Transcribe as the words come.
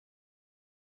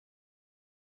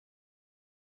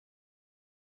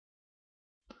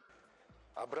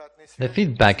The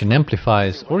feedback in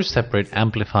amplifiers or separate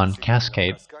amplifying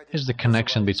cascade is the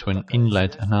connection between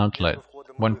inlet and outlet,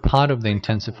 when part of the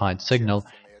intensified signal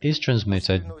is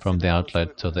transmitted from the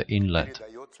outlet to the inlet.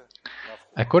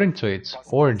 According to its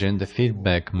origin, the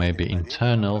feedback may be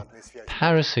internal,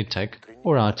 parasitic,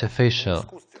 or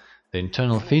artificial. The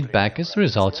internal feedback is the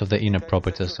result of the inner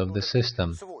properties of the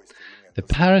system. The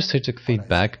parasitic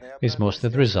feedback is mostly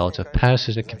the result of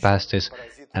parasitic capacities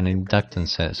and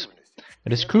inductances.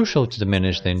 It is crucial to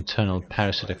diminish the internal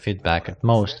parasitic feedback at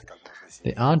most.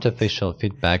 The artificial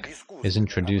feedback is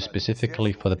introduced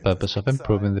specifically for the purpose of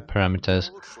improving the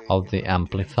parameters of the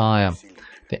amplifier.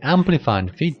 The amplifying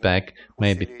feedback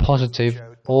may be positive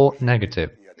or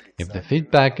negative. If the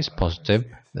feedback is positive,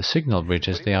 the signal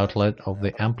reaches the outlet of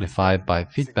the amplifier by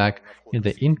feedback in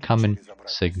the incoming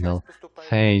signal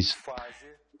phase.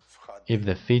 If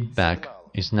the feedback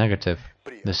is negative,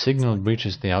 the signal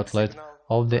reaches the outlet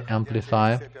of the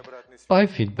amplifier by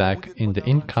feedback in the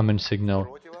incoming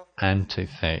signal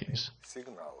antiphase.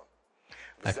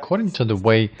 According to the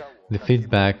way the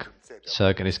feedback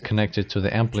circuit is connected to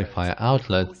the amplifier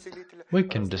outlet, we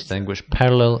can distinguish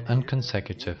parallel and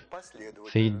consecutive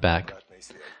feedback.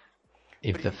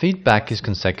 If the feedback is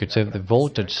consecutive, the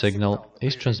voltage signal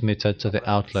is transmitted to the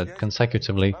outlet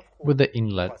consecutively with the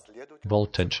inlet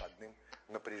voltage.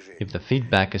 If the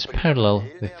feedback is parallel,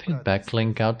 the feedback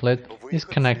link outlet is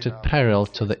connected parallel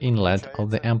to the inlet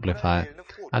of the amplifier,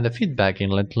 and the feedback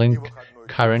inlet link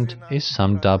current is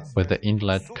summed up with the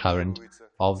inlet current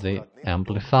of the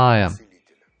amplifier.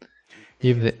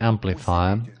 If the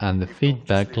amplifier and the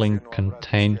feedback link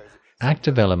contain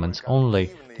active elements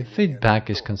only, the feedback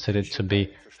is considered to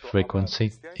be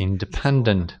frequency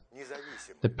independent.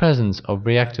 The presence of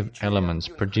reactive elements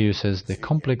produces the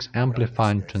complex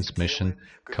amplifying transmission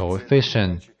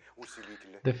coefficient.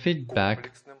 The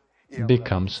feedback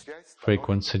becomes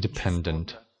frequency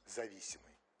dependent.